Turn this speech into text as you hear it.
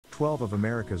12 of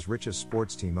America's richest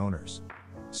sports team owners.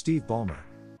 Steve Ballmer.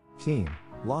 Team,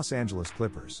 Los Angeles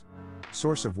Clippers.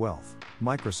 Source of wealth,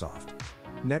 Microsoft.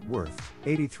 Net worth,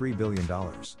 $83 billion.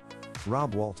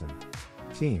 Rob Walton.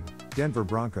 Team, Denver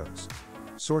Broncos.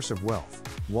 Source of wealth,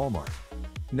 Walmart.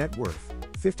 Net worth,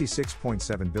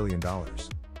 $56.7 billion.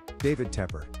 David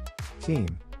Tepper. Team,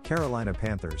 Carolina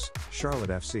Panthers,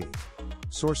 Charlotte FC.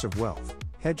 Source of wealth,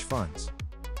 hedge funds.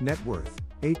 Net worth,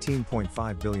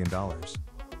 $18.5 billion.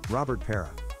 Robert PERA.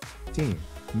 Team,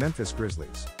 Memphis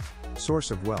Grizzlies.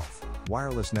 Source of wealth,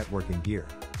 wireless networking gear.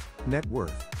 Net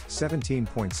worth,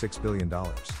 $17.6 billion.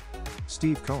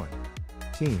 Steve Cohen.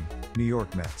 Team, New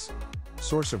York Mets.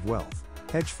 Source of wealth,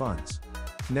 hedge funds.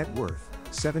 Net worth,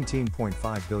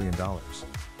 $17.5 billion.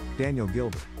 Daniel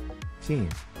Gilbert. Team,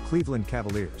 Cleveland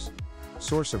Cavaliers.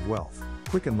 Source of wealth,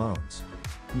 Quicken Loans.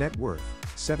 Net worth,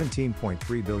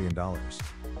 $17.3 billion.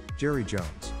 Jerry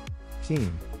Jones.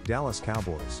 Team, Dallas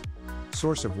Cowboys.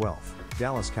 Source of wealth,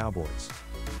 Dallas Cowboys.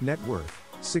 Net worth,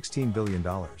 $16 billion.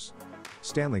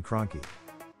 Stanley Kroenke.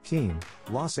 Team,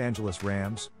 Los Angeles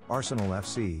Rams, Arsenal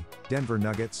FC, Denver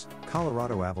Nuggets,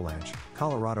 Colorado Avalanche,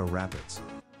 Colorado Rapids.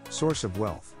 Source of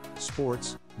wealth,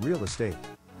 sports, real estate.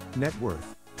 Net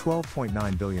worth,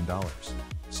 $12.9 billion.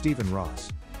 Stephen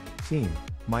Ross. Team,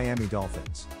 Miami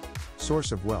Dolphins.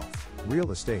 Source of wealth,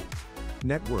 real estate.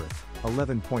 Net worth,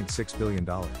 $11.6 billion.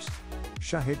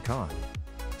 Shahid Khan.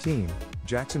 Team,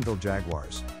 Jacksonville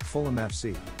Jaguars, Fulham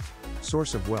FC.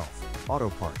 Source of wealth, auto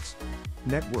parts.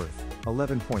 Net worth,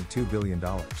 $11.2 billion.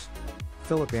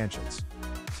 Philip Anschutz.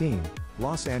 Team,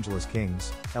 Los Angeles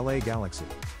Kings, LA Galaxy.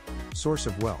 Source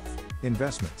of wealth,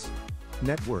 investments.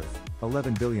 Net worth,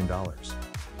 $11 billion.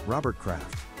 Robert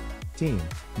Kraft. Team,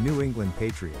 New England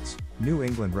Patriots, New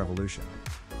England Revolution.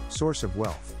 Source of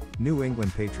wealth, New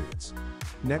England Patriots.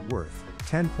 Net worth,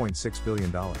 $10.6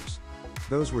 billion.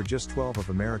 Those were just 12 of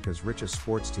America's richest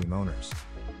sports team owners.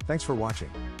 Thanks for watching.